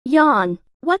Yawn.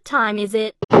 What time is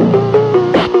it?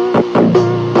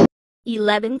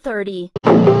 11:30.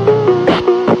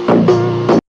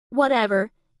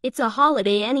 Whatever. It's a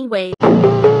holiday anyway.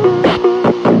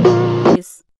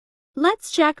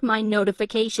 Let's check my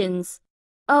notifications.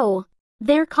 Oh,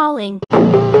 they're calling.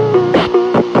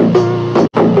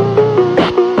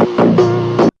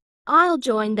 I'll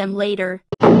join them later.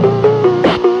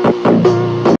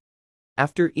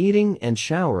 After eating and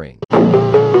showering.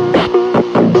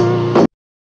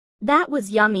 That was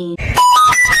yummy.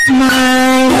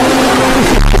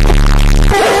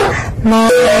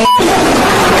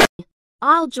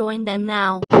 I'll join them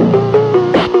now.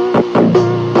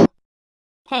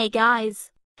 Hey guys.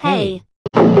 Hey.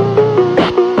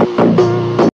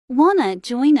 Wanna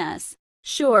join us?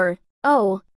 Sure.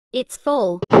 Oh, it's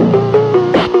full.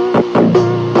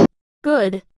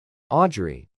 Good.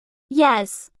 Audrey.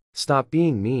 Yes. Stop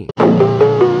being mean.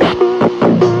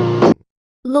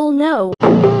 Lol, no.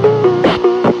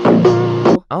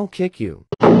 I'll kick you.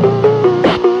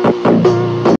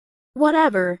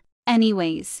 Whatever.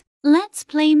 Anyways, let's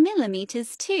play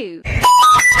millimeters too.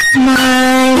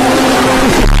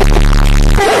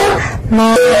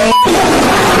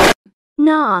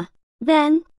 Nah.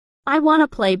 Then, I wanna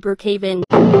play Brookhaven.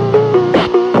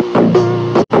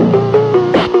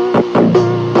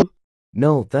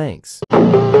 No thanks.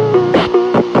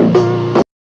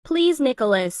 Please,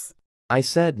 Nicholas. I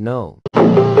said no.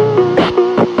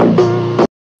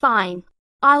 Fine.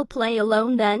 I'll play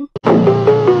alone then.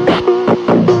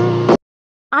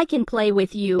 I can play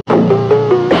with you.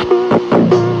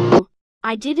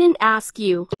 I didn't ask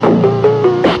you.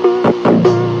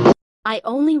 I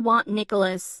only want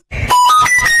Nicholas.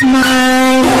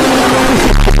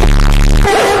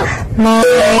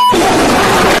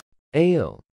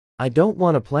 Ayo. I don't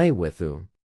want to play with you.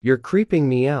 You're creeping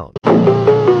me out.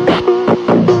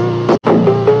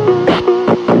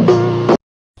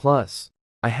 Plus,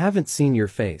 I haven't seen your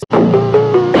face.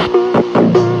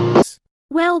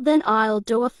 Well then I'll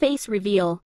do a face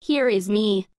reveal. Here is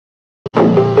me.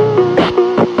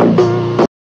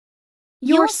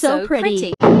 You're so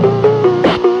pretty.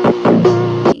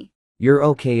 You're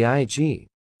okay, IG.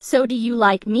 So do you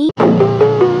like me?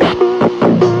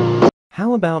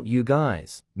 How about you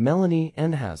guys, Melanie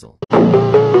and Hazel?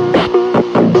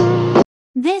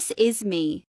 This is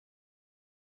me.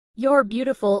 You're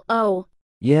beautiful. Oh.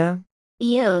 Yeah?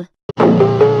 Ew.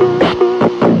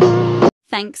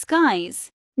 Thanks guys.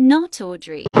 Not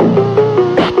Audrey.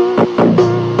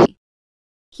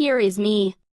 Here is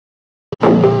me.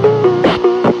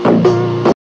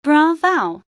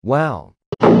 Bravo. Wow.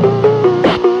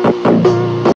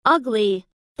 Ugly.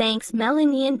 Thanks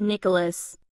Melanie and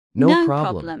Nicholas. No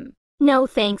problem. No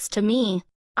thanks to me.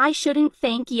 I shouldn't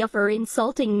thank you for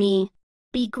insulting me.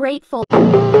 Be grateful.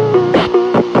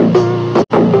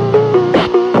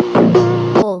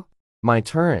 My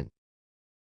turn.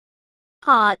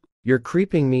 Hot. You're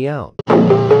creeping me out.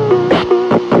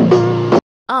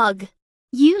 Ugh.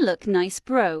 You look nice,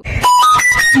 bro.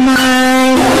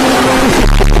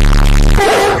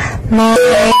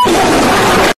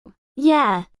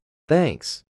 Yeah.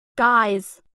 Thanks.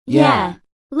 Guys. Yeah.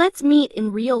 Let's meet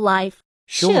in real life.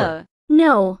 Sure.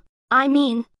 No. I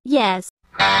mean, yes.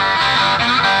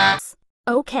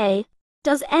 Okay.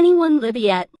 Does anyone live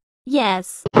yet?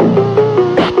 Yes.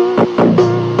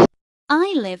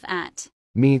 I live at.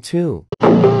 Me too.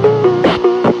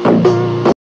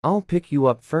 I'll pick you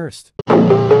up first.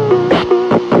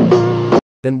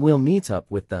 Then we'll meet up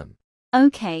with them.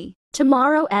 Okay.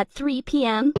 Tomorrow at 3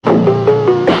 p.m.?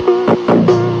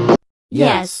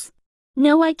 Yes.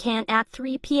 No, I can't at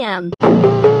 3 p.m.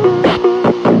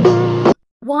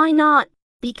 Why not?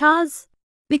 Because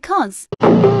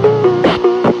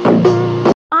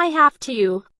I have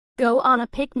to go on a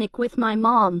picnic with my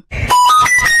mom.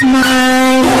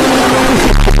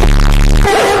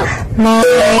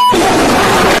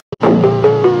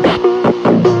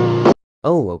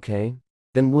 Oh, okay.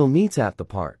 Then we'll meet at the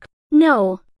park.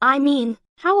 No, I mean,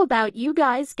 how about you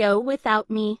guys go without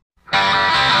me?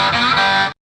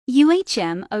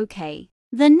 okay.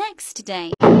 The next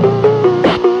day.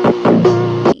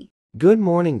 Good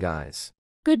morning, guys.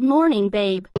 Good morning,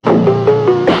 babe.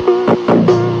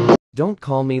 Don't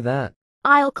call me that.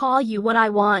 I'll call you what I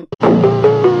want.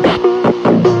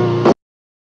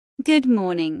 Good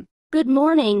morning. Good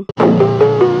morning.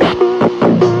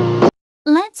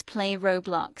 Let's play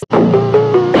Roblox.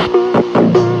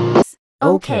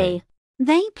 Okay.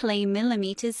 They play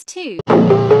millimeters too.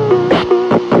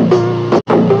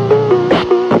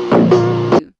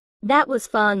 That was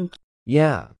fun.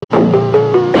 Yeah.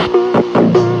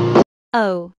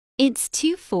 Oh, it's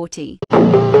 2:40.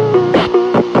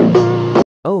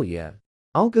 yeah.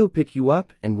 I'll go pick you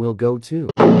up and we'll go too.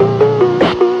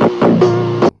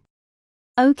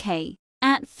 Okay,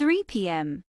 at 3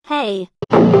 p.m. Hey,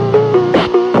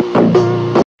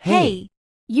 Hey,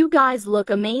 you guys look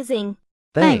amazing.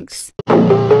 Thanks.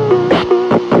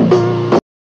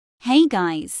 Hey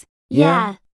guys,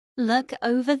 Yeah. look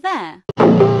over there.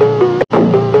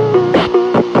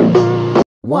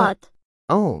 What?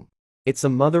 Oh, it's a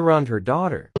mother and her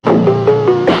daughter.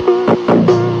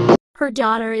 Her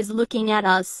daughter is looking at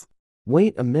us.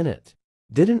 Wait a minute.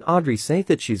 Didn't Audrey say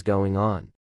that she's going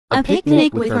on A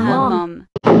picnic with her mom.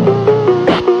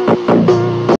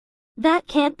 That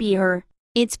can't be her.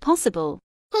 It's possible.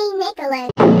 Hey, Nicholas.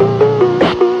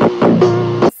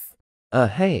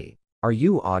 Hey, are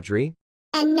you Audrey?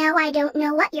 And no, I don't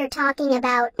know what you're talking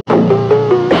about.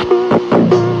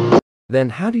 Then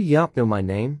how do y'all know my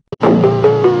name?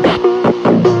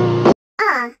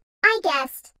 I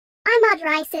guessed. I'm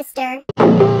Audrey's sister.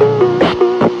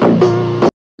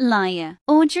 Liar.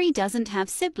 Audrey doesn't have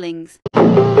siblings.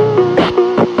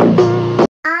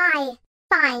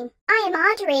 Fine. I am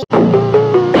Audrey.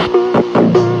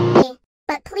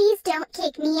 But please don't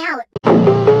kick me out.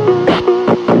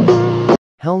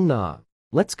 Hell nah.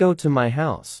 Let's go to my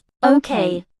house.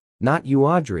 Okay. Not you,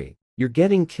 Audrey. You're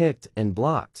getting kicked and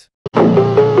blocked. I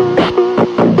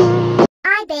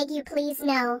beg you, please,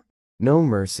 no. No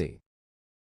mercy.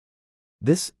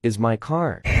 This is my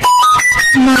car.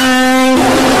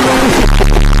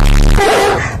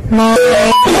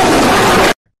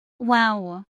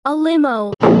 Wow. A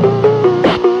limo.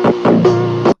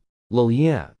 Lol,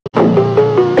 yeah.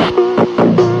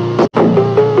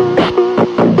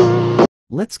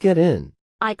 Let's get in.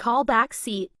 I call back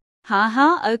seat.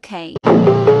 Haha, okay.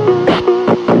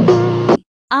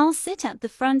 I'll sit at the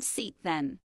front seat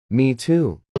then. Me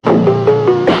too.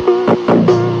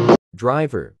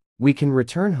 Driver, we can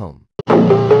return home.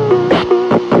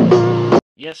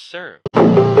 Yes, sir.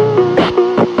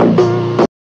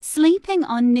 Sleeping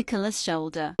on Nicholas'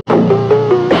 shoulder.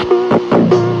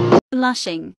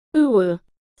 Blushing. Ooh.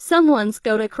 Someone's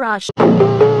got a crush.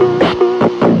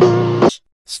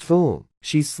 Fool,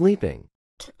 she's sleeping.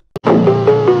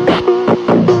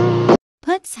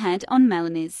 Puts head on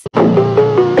Melanie's.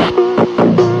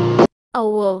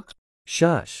 Oh,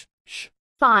 Shush. Shh.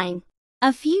 fine.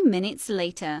 A few minutes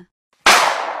later.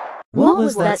 What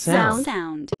was that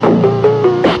Sound.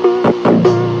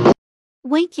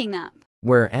 Waking up.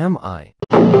 Where am I?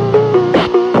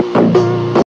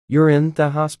 You're in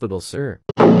the hospital, sir.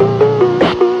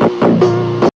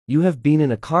 You have been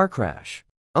in a car crash.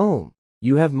 Oh,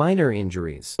 you have minor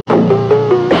injuries.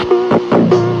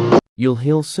 You'll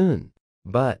heal soon.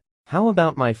 But, how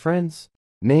about my friends?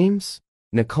 Names?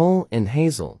 Nicole and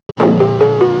Hazel.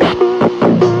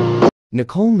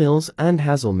 Nicole Mills and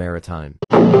Hazel Maritime.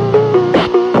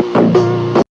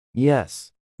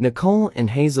 Yes, Nicole and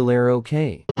Hazel are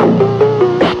okay.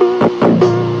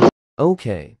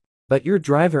 Okay, but your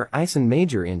driver Ison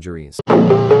major injuries.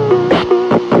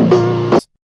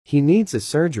 He needs a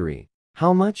surgery.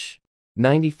 How much?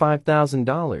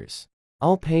 $95,000.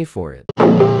 I'll pay for it.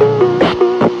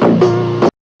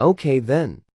 Okay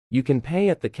then, you can pay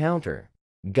at the counter.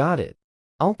 Got it.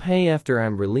 I'll pay after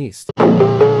I'm released.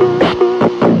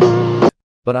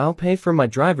 But I'll pay for my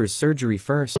driver's surgery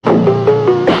first.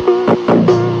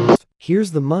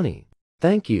 Here's the money.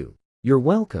 Thank you. You're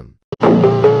welcome.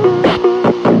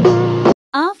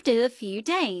 After a few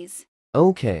days.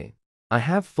 Okay. I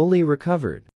have fully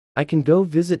recovered. I can go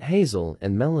visit Hazel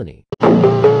and Melanie.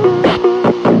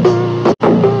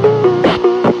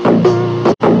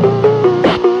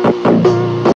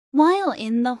 While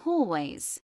in the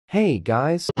hallways. Hey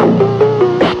guys.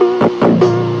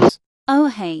 Oh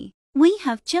hey, we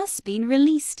have just been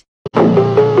released.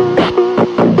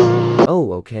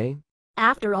 Oh, okay.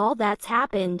 After all that's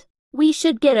happened, we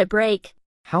should get a break.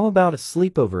 How about a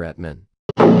sleepover at Min?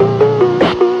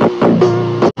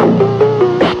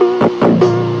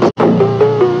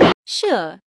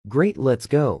 Sure. Great, let's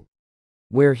go.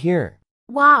 We're here.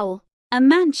 Wow. A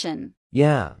mansion.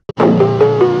 Yeah.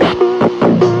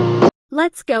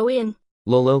 Let's go in.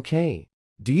 Lol, okay.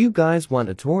 Do you guys want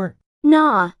a tour?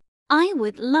 Nah. I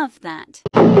would love that.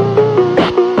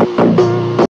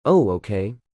 Oh,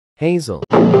 okay. Hazel.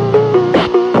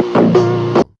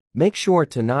 Make sure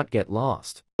to not get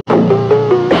lost.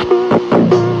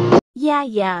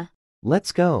 Yeah.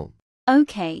 Let's go.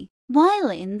 Okay. While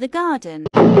in the garden.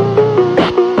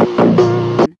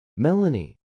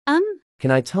 Melanie,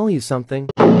 can I tell you something?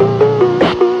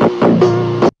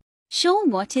 Sure,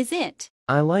 what is it?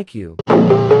 I like you.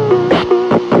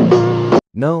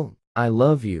 No, I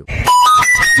love you.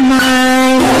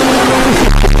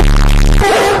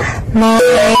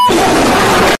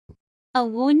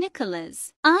 Oh,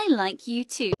 Nicholas, I like you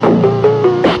too.